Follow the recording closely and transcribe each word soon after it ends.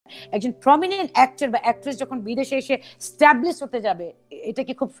একজন prominent actor বা actress যখন বিদেশে এসে স্ট্যাবলিশ হতে যাবে, এটা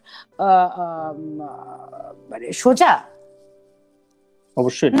কি খুব মানে সোজা?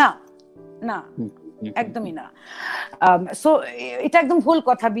 অবশ্যই না, না, একদমই না। সো এটা একদম ভুল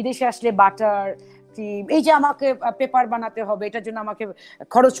কথা। বিদেশে আসলে বাটার, এই যে আমাকে পেপার বানাতে হবে, এটার জন্য আমাকে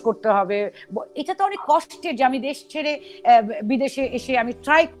খরচ করতে হবে, এটা তো অনেক কষ্টের। যে আমি দেশ ছেড়ে বিদেশে এসে আমি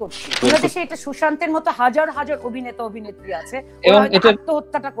ট্রাই করছি। আমাদের দেশে এটা সুশান্তের মতো হাজার হাজার অভিনেতা অভিনেত্রী আছে, ওরা হয়তো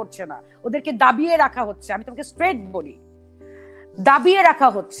আত্মহত্যাটা করছে না, ওদেরকে দাবিয়ে রাখা হচ্ছে। আমি তোমাকে স্ট্রেট বলি, দাবিয়ে রাখা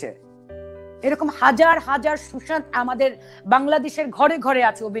হচ্ছে। এরকম হাজার হাজার সুশান্ত আমাদের বাংলাদেশের ঘরে ঘরে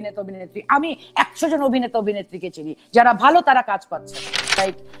আছে অভিনেতা অভিনেত্রী। আমি 100 জন অভিনেতা অভিনেত্রীকে চিনি যারা ভালো, তারা কাজ পাচ্ছে।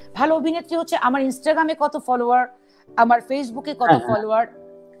 রাইট? ভালো অভিনেত্রী হচ্ছে আমার ইনস্টাগ্রামে কত ফলোয়ার, আমার ফেসবুকে কত ফলোয়ার,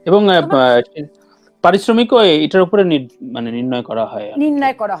 এবং পারিশ্রমিকও এটার উপরে মানে নির্ণয়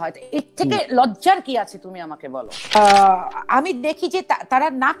করা হয়। এর থেকে লজ্জার কি আছে তুমি আমাকে বলো? আমি দেখি যে তারা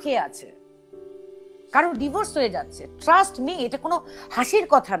না খেয়ে আছে, কারণ ডিভোর্স হয়ে যাচ্ছে। ট্রাস্ট মি, এটা কোনো হাসির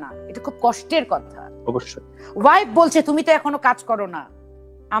কথা না, এটা খুব কষ্টের কথা। অবশ্যই ওয়াইফ বলছে তুমি তো এখনো কাজ করো না,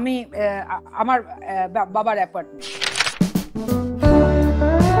 আমি আমার বাবার অ্যাপার্টমেন্ট।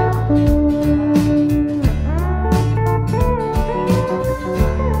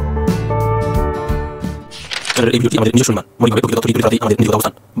 এই ভিডিওটি আমাদের নিজস্ব নির্মাণ, মৌলিকভাবে প্রকৃত তথ্য নির্ধারিত আমাদের নিজের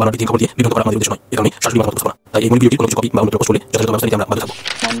অবস্থান, বানানোর ভিত্তিহীন খবর দিয়ে বিভ্রান্ত করা আমাদের উদ্দেশ্য নয়। এই কারণে সরাসরি বানানো উপস্থাপনা। তাই এই মূল ভিডিওটি কোনো কিছু কপি বা অন্য পোস্ট হলে যথাযথ ব্যবস্থা নিতে আমরা বাধ্য থাকব।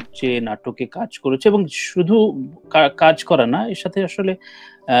 মঞ্চে নাটকে কাজ করেছে, এবং শুধু কাজ করা না, এর সাথে আসলে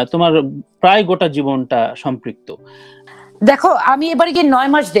তোমার প্রায় গোটা জীবনটা সম্পৃক্ত। দেখো, আমি এবারে গিয়ে 9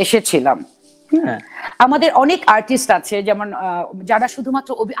 মাস দেশে ছিলাম। আমাদের অনেক আর্টিস্ট আছে, যেমন যারা শুধুমাত্র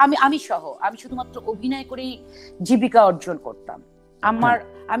আমি শুধুমাত্র অভিনয় করেই জীবিকা অর্জন করতাম।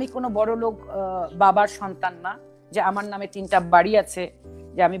 আমি কোনো বড় লোক বাবার সন্তান না যে আমার নামে 3টা বাড়ি আছে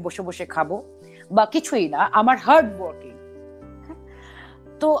যে আমি বসে বসে খাবো, বা কিছুই না। আমার হার্ড ওয়ার্কিং।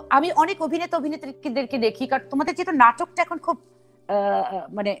 তো আমি অনেক অভিনেতা অভিনেত্রীদেরকে দেখি, কারণ তোমাদের যেহেতু নাটকটা এখন খুব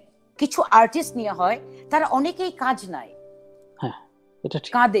মানে কিছু আর্টিস্ট নিয়ে হয়, তারা অনেকেই কাজ নাই,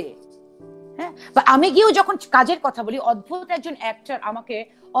 কাঁদে। হ্যাঁ, বা আমি গিয়েও যখন কাজের কথা বলি, অদ্ভুত একজন অ্যাক্টর আমাকে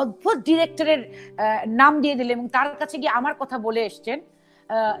অদ্ভুত ডিরেক্টরের নাম দিয়ে দিলেন এবং তার কাছে গিয়ে আমার কথা বলে এসছেন।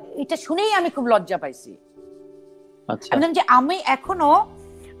 এটা শুনেই আমি খুব লজ্জা পাইছি। যে আমি এখনো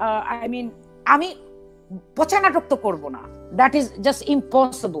আমি পচা নাটক তো করবো না, দ্যাট ইজ জাস্ট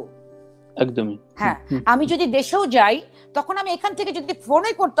ইম্পসিবল। একদমই। হ্যাঁ, আমি যদি দেশেও যাই, তখন আমি এখান থেকে যদি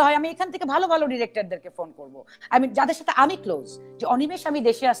ফোনে করতে হয়, আমি এখান থেকে ভালো ভালো ডিরেক্টরদেরকে ফোন করব। আমি যাদের সাথে আমি ক্লোজ, যে অনিমেষ আমি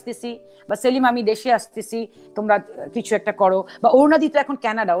দেশে আসতেছি, বা সেলিম আমি দেশে আসতেছি, তোমরা কিছু একটা করো, বা অরুণাদি তো এখন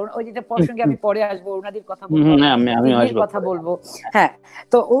কানাডা, ওই যেটা প্রসঙ্গে আমি পরে আসবো, অরুণাদির কথা বলবো। হ্যাঁ,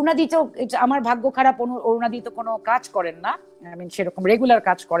 তো অরুণাদি তো আমার ভাগ্য খারাপ, অরুণাদি তো কোনো কাজ করেন না, সেরকম রেগুলার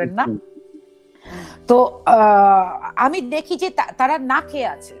কাজ করেন না। তো আমি দেখি যে তারা না খেয়ে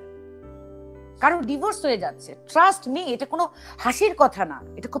আছে, কারণ ডিভোর্স হয়ে যাচ্ছে। ট্রাস্ট মি, এটা কোনো হাসির কথা না,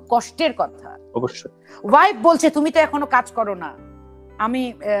 এটা খুব কষ্টের কথা। অবশ্যই। ওয়াইফ বলছে তুমি তো এখনো কাজ করো না, আমি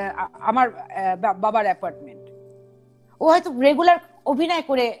আমার বাবার অ্যাপার্টমেন্ট। ও হয়তো রেগুলার অভিনয়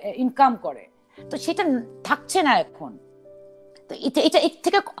করে ইনকাম করে, তো সেটা থাকছে না এখন। তো এটা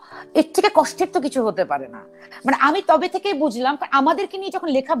এর থেকে কষ্টের তো কিছু হতে পারে না। মানে আমি তবে থেকেই বুঝলাম, আমাদেরকে নিয়ে যখন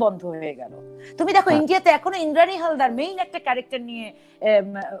লেখা বন্ধ হয়ে গেল। তুমি দেখো, ইন্ডিয়াতে এখনো ইন্দ্রাণী হালদার মেইন একটা ক্যারেক্টার নিয়ে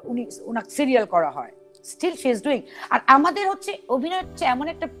উনাকে সিরিয়াল করা হয়, স্টিল শি ইজ ডুইং। আর আমাদের হচ্ছে অভিনয় হচ্ছে এমন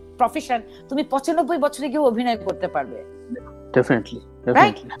একটা প্রফেশন, তুমি 95 বছরে গিয়ে অভিনয় করতে পারবে। ডেফিনেটলি।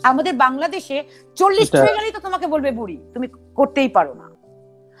 আমাদের বাংলাদেশে 40 হয়ে গেলেই তো তোমাকে বলবে বুড়ি, তুমি করতেই পারো না।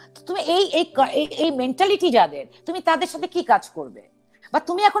 তুমি এই মেন্টালিটি যাদের, তুমি তাদের সাথে কি কাজ করবে? বা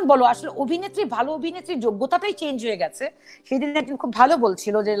তুমি এখন বলো, আসলে ভালো অভিনেত্রীর যোগ্যতাটাই চেঞ্জ হয়ে গেছে। সেদিন একজন খুব ভালো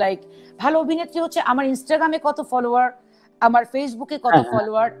বলছিল যে ভালো অভিনেত্রী হচ্ছে আমার ইনস্টাগ্রামে কত ফলোয়ার, আমার ফেসবুকে কত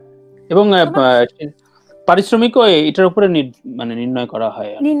ফলোয়ার, এবং পারিশ্রমিকও এটার উপরে মানে নির্ণয়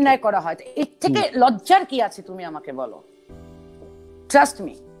করা হয়। এর থেকে লজ্জার কি আছে তুমি আমাকে বলো? ট্রাস্ট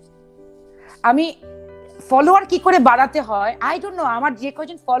মি, আমি ফলোয়ার কি করে বাড়াতে হয় আই ডোন্ট নো। আমার যে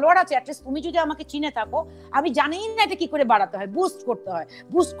কয়জন ফলোয়ার আছে, অ্যাটলিস্ট তুমি যদি আমাকে চিনে থাকো, আমি জানি না এটা কি করে বাড়াতে হয়। বুস্ট করতে হয়,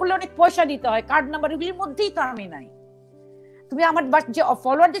 বুস্ট করলে অনেক পয়সা দিতে হয়, কার্ড নাম্বার, এগুলির মধ্যেই তো আমি নাই। তুমি আমার যে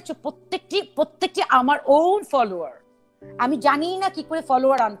ফলোয়ার দিচ্ছ, প্রত্যেকটি আমার ওন ফলোয়ার। আমি জানি না কি করে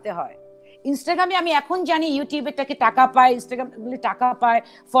ফলোয়ার আনতে হয়। ইনস্টাগ্রামে আমি এখন জানি ইউটিউবে টাকা পায়, ইনস্টাগ্রাম টাকা পায়,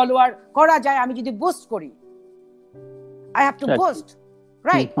 ফলোয়ার করা যায় আমি যদি বুস্ট করি। I have to boost,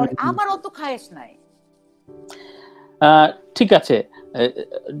 right? আমার অত খায়েশ নাই। ঠিক আছে,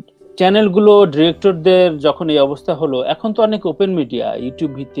 চ্যানেলগুলো, ডিরেক্টরদের যখন এই অবস্থা হলো, এখন তো অনেক ওপেন মিডিয়া,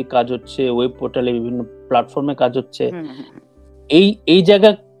 ইউটিউব ভিত্তিক কাজ হচ্ছে, ওয়েব পোর্টালে বিভিন্ন প্ল্যাটফর্মে কাজ হচ্ছে। এই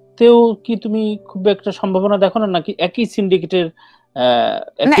জায়গাতেও কি তুমি খুব একটা সম্ভাবনা দেখো না, নাকি একই সিন্ডিকেটের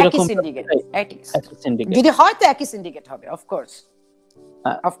একই একই রকম সিন্ডিকেট, একই syndicate। যদি হয় তো একই সিন্ডিকেট হবে, অফকোর্স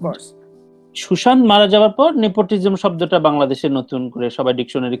অফকোর্স। সুশান্ত মারা যাওয়ার পর নেপোটিজম শব্দটা বাংলাদেশে নতুন করে সবাই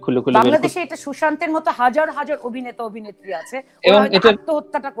ডিকশনারি খুলে খুলে বের বাংলাদেশে করছে, এটা সুশান্তের মতো হাজার হাজার অভিনেতা অভিনেত্রী আছে, ওরা এবং হয়তো এটা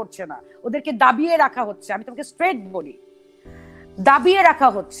আত্মহত্যাটা করছে না, ওদেরকে দাবিয়ে রাখা হচ্ছে। আমি তোমাকে স্ট্রেট বলি, দাবিয়ে রাখা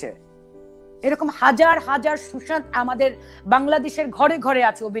হচ্ছে। এরকম হাজার হাজার সুশান্ত আমাদের বাংলাদেশের ঘরে ঘরে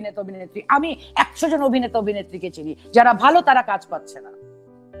আছে অভিনেতা অভিনেত্রী। আমি 100 জন অভিনেতা অভিনেত্রীকে চিনি যারা ভালো, তারা কাজ পাচ্ছে না।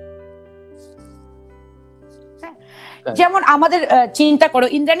 যেমন আমাদের চিন্তা করো,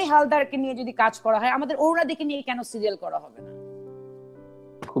 ইন্দ্রাণী হালদারকে নিয়ে যদি কাজ করা হয়, আমাদের অরুণাদিকে নিয়ে কেন সিরিয়াল করা হবে না?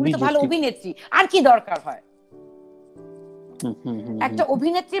 খুবই তো ভালো অভিনেত্রী, আর কি দরকার হয়? একটা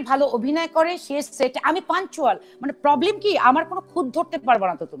অভিনেত্রী ভালো অভিনয় করে, সে সেট। আমি পাঞ্চুয়াল, মানে প্রবলেম কি, আমার কোনো খুদ ধরতে পারবে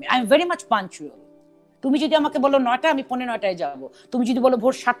না তো তুমি। I am very much punctual. তুমি যদি আমাকে বলো 9টা, আমি 9:45 যাবো। তুমি যদি বলো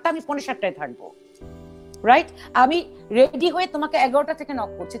ভোর 7টা, আমি 7:45 থাকবো, রাইট? আমি রেডি হয়ে তোমাকে 11টা থেকে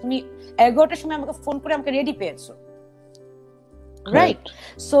নক করছি, তুমি 11টার সময় আমাকে ফোন করে আমাকে রেডি পেয়েছো, রাইট?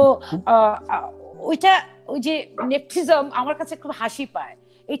 সো ওইটা, ওই যে নেপোটিজম আমার কাছে খুব হাসি পায়।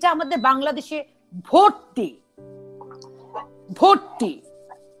 এটা আমাদের বাংলাদেশে ভর্তি ভর্তি,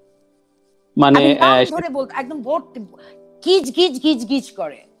 মানে ধরে বলতে একদম ভর্তি, গিজ গিজ গিজ গিজ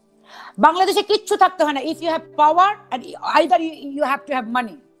করে। বাংলাদেশে কিচ্ছু থাকতে হয় না, if you have power and either you have to have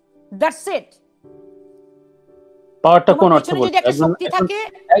money, that's it. পাওয়ারটা কোন অর্থে যদি একটা শক্তি থাকে,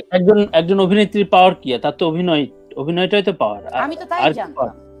 একজন অভিনেত্রীর পাওয়ার কি? তার তো অভিনয়টাই তো পাওয়ার। আমি তো তাই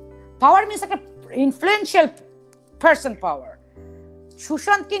জানতাম। পাওয়ার মিন্স একটা ইনফ্লুয়েন্সিয়াল পারসন পাওয়ার।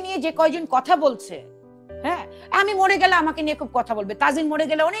 সুশান্তকে নিয়ে যে কয়জন কথা বলছে, হ্যাঁ, আমি মরে গেলে আমাকে নিয়ে খুব কথা বলবে, তাজিন মরে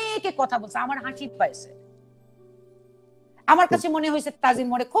গেলে অনেকে কথা বলছে, আমার হাসি পাইছে। আমার কাছে মনে হয়েছে তাজিন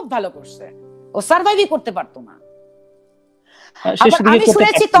মরে খুব ভালো করছে, ও সার্ভাইভই করতে পারতো না। আমি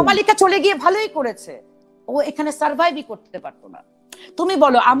শুনেছি তমালিকা চলে গিয়ে ভালোই করেছে, ও এখানে সার্ভাইভই করতে পারতো না। তুমি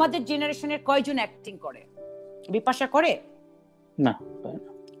বলো, আমাদের জেনারেশনের কয়জন অ্যাক্টিং করে? বিপাশা করে না,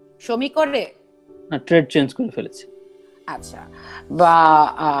 সমী করে না, ট্রেড চেঞ্জ করে ফেলেছে। আচ্ছা, বা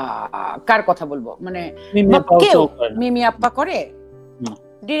কার কথা বলবো, মানে মিমি আপা করে,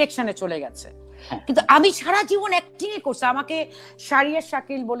 ডিরেকশনে চলে গেছে। কিন্তু আমি সারা জীবন অ্যাক্টিং এ করছি। আমাকে শারিয়া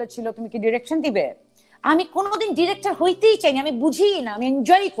শাকিল বলেছিল তুমি কি ডিরেকশন দিবে? আমি কোনোদিন ডিরেক্টর হইতেই চাইনি, আমি বুঝি না, আমি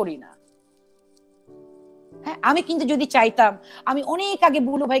এনজয় করি না। হ্যাঁ, আমি কিন্তু যদি চাইতাম, আমি অনেক আগে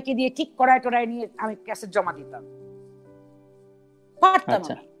বুলু ভাইকে দিয়ে ঠিক করায় টরায় নিয়ে আমি ক্যাসেট জমা দিতাম, পারতাম।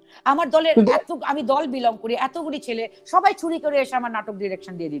 আমার দলের আমি দল বিলং করি, এতগুলি ছেলে সবাই চুরি করে এসে আমার নাটক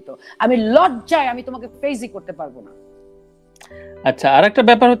ডিরেকশন দিয়ে দিত। আমি লজ্জায় আমি তোমাকে ফেসই করতে পারবো না। আচ্ছা, আরেকটা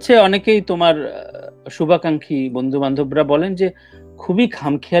ব্যাপার হচ্ছে, অনেকেই তোমার শুভাকাঙ্ক্ষী বন্ধু বান্ধবরা বলেন যে খুবই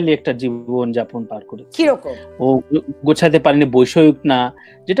খামখেয়ালি একটা জীবন যাপন পার করেছে। কিরকম? ও গোছাতে পারেনি, বৈষয়িক না,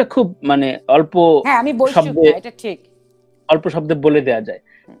 যেটা খুব মানে অল্প শব্দে, এটা ঠিক, অল্প শব্দে বলে দেয়া যায়।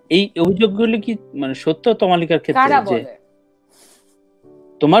 এই অভিযোগগুলি কি মানে সত্য তোমালিকার ক্ষেত্রে? যে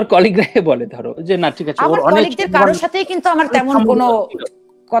তোমার কলিগরাই বলে, ধরো যে না ঠিক আছে, ওর অনেক কারোর সাথেই কিন্তু আমার তেমন কোনো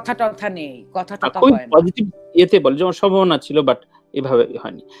কথা টথা নেই, কথা টথা হয় না, পজিটিভ ইয়েতে বলে যেমন সম্ভাবনা ছিল, বাট এভাবে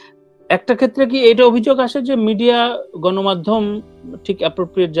হয়নি। একটা ক্ষেত্রে কি এটা অভিযোগ আসে যে মিডিয়া, গণমাধ্যম ঠিক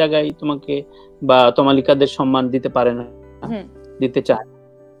অ্যাপ্রোপ্রিয়েট জায়গায় তোমাকে বা তোমালিকাদের সম্মান দিতে পারে না, দিতে চায়?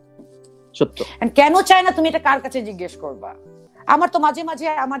 সত্য কেন চায় না তুমি এটা কার কাছে জিজ্ঞেস করবা? আমার তো মাঝে মাঝে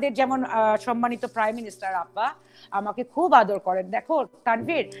আমাদের যেমন সম্মানিত প্রাইম মিনিস্টার আপা আমাকে খুব আদর করেন। দেখো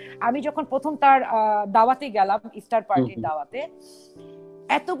তানভীর, আমি যখন প্রথম তার দাওয়াতে গেলাম, ইফতার পার্টির দাওয়াতে,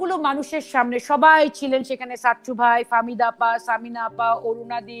 এতগুলো মানুষের সামনে সবাই ছিলেন সেখানে, সাচ্চু ভাই, ফামিদা আপা, সামিনা আপা,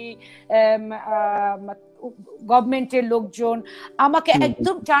 অরুণাদি, গভর্নমেন্টের লোকজন আমাকে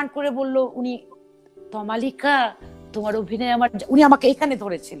একদম টার্ন করে বলল, উনি তমালিকা, তোমার অভিনয় আমার, উনি আমাকে এখানে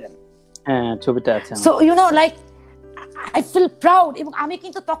ধরেছিলেন। হ্যাঁ, ছবিটা আছে। So you know, like I feel proud। এবং আমি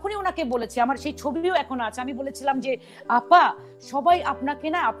কিন্তু তখনই ওনাকে বলেছি, আমার সেই ছবিও এখনো আছে, আমি বলেছিলাম যে আপা, সবাই আপনাকে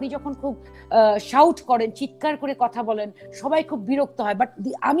না, আপনি যখন খুব শাউট করেন, চিৎকার করে কথা বলেন, সবাই খুব বিরক্ত হয়, বাট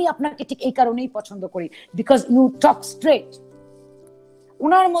আমি আপনাকে ঠিক এই কারণেই পছন্দ করি, বিকজ ইউ টক স্ট্রেট।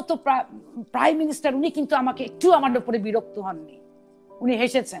 ওনার মতো প্রাইম মিনিস্টার, উনি কিন্তু আমাকে একটু আমার উপরে বিরক্ত হননি, উনি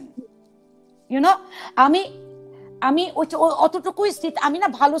হেসেছেন। ইউ নো, আমি অতটুকুই স্মৃতি, আমি না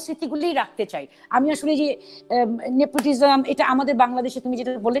ভালো স্মৃতিগুলোই রাখতে চাই। আমি আসলে যে নেপোটিজম, এটা আমাদের বাংলাদেশে তুমি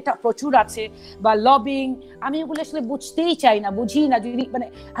যেটা বললে এটা প্রচুর আছে, বা লবিং, আমি ওগুলো আসলে বুঝতেই চাই না, বুঝি না। যদি মানে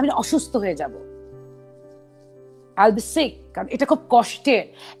আমি অসুস্থ হয়ে যাব, I'll be sick, কারণ এটা খুব কষ্টের।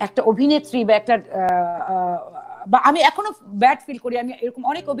 একটা অভিনেত্রী বা একটা বা আমি এখনো ব্যাড ফিল করি, আমি এরকম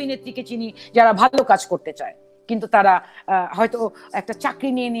অনেক অভিনেত্রীকে চিনি যারা ভালো কাজ করতে চায়, কিন্তু তারা হয়তো একটা চাকরি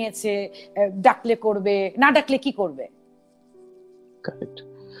নিয়ে নিয়েছে, ডাকলে করবে, না ডাকলে কি করবে।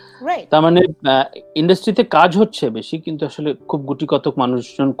 রাইট। তার মানে ইন্ডাস্ট্রিতে কাজ হচ্ছে বেশি, কিন্তু আসলে খুব গুটি কতক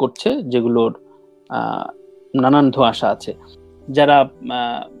মানুষজন করছে যেগুলোর নানান ধোঁয়াশা আছে। যারা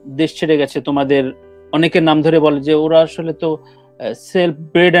দেশ ছেড়ে গেছে, তোমাদের অনেকের নাম ধরে বলে যে ওরা আসলে তো সেলফ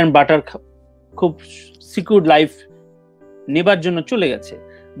ব্রেড অ্যান্ড বাটার খুব সিকিউর লাইফ নেবার জন্য চলে গেছে,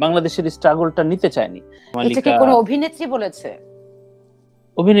 বাংলাদেশের স্ট্রাগলটা নিতে চায়নি। এটা কি কোনো অভিনেত্রী বলেছে?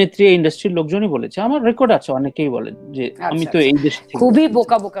 অভিনেত্রী, ইন্ডাস্ট্রির লোকজনই বলেছে, আমার রেকর্ড আছে, অনেকেই বলে যে আমি তো এই দেশে থেকে। খুবই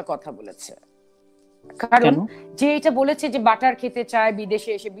বোকা বোকা কথা বলেছে, কারণ যে এটা বলেছে যে বাটার খেতে চায়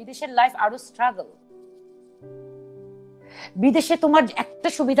বিদেশে এসে, বিদেশের লাইফ আরো স্ট্রাগল। বিদেশে তোমার একটা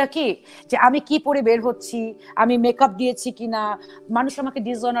সুবিধা কি, যে আমি কি পরে বের হচ্ছি, আমি মেকআপ দিয়েছি কিনা, মানুষ আমাকে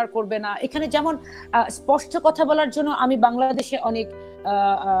ডিসঅনার করবে না। এখানে যেমন স্পষ্ট কথা বলার জন্য আমি বাংলাদেশে অনেক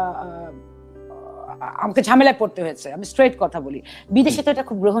আমাকে ঝামেলায় পড়তে হয়েছে, আমি স্ট্রেট কথা বলি। বিদেশে তো এটা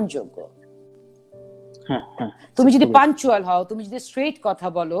খুব গ্রহণযোগ্য। তুমি যদি পাঞ্চুয়াল হও, তুমি যদি স্ট্রেট কথা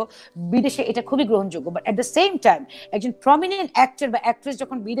বলো, বিদেশে এটা খুবই গ্রহণযোগ্য। But at the same time একজন প্রমিনেন্ট অ্যাক্টর বা অ্যাক্ট্রেস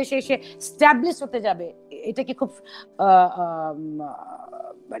যখন বিদেশে এসে স্ট্যাবলিশ হতে যাবে, এটা কি খুব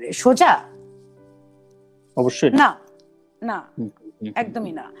মানে সোজা? অবশ্যই না, না,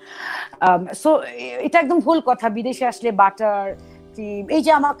 একদমই না। সো এটা একদম ভুল কথা। বিদেশে আসলে বাটার, এই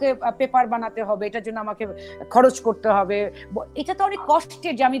যে আমাকে পেপার বানাতে হবে, এটার জন্য আমাকে খরচ করতে হবে, এটা তো অনেক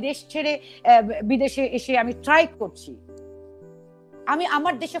কষ্টের। যে আমি দেশ ছেড়ে বিদেশে এসে আমি ট্রাই করছি, আমি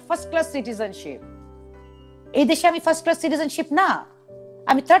আমার দেশে ফার্স্ট ক্লাস সিটিজেনশিপ, এই দেশে আমি ফার্স্ট ক্লাস সিটিজেনশিপ না,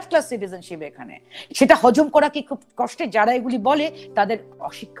 আমি থার্ড ক্লাস সিটিজেনশিপ এখানে। সেটা হজম করা কি খুব কষ্টের? যারা এগুলি বলে তাদের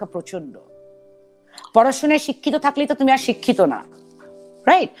অশিক্ষা প্রচন্ড। পড়াশোনায় শিক্ষিত থাকলেই তো তুমি আর শিক্ষিত না,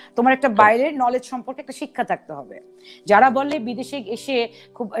 রাইট? তোমার একটা বাইরের নলেজ সম্পর্কে একটা শিক্ষা থাকতে হবে। যারা বললে বিদেশে এসে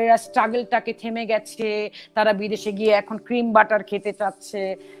খুব এরা স্ট্রাগলটাকে থেমে গেছে, তারা বিদেশে গিয়ে এখন ক্রিম বাটার খেতে চাচ্ছে,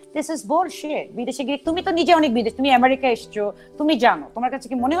 দিস ইজ বুলশিট। বিদেশে গিয়ে তুমি তো নিজে অনেক বিদেশ, তুমি আমেরিকা এসছো, তুমি জানো। তোমার কাছে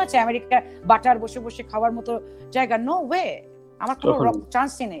কি মনে হচ্ছে আমেরিকা বাটার বসে বসে খাওয়ার মতো জায়গা? নো ওয়ে, আমার কোনো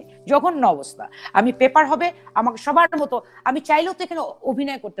চান্সই নেই, জঘন্য অবস্থা। আমি পেপার হবে আমাকে সবার মতো, আমি চাইলেও তো এখানে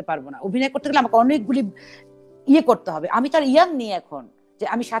অভিনয় করতে পারবো না। অভিনয় করতে গেলে আমাকে অনেকগুলি করতে হবে। আমি তো আর ইয়াং নেই এখন, যে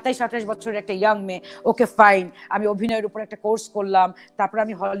আমি 27-28 বছরের একটা ইয়াং মেয়ে, ওকে ফাইন, আমি অভিনয়ের উপর একটা কোর্স করলাম, তারপর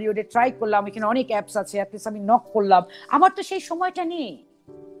আমি হলিউডে ট্রাই করলাম, এখানে অনেক অ্যাপস আছে, অ্যাপস আমি নক করলাম। আমার তো সেই সময়টা নেই।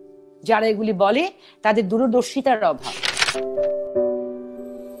 যারা এগুলি বলে তাদের দূরদর্শিতার অভাব।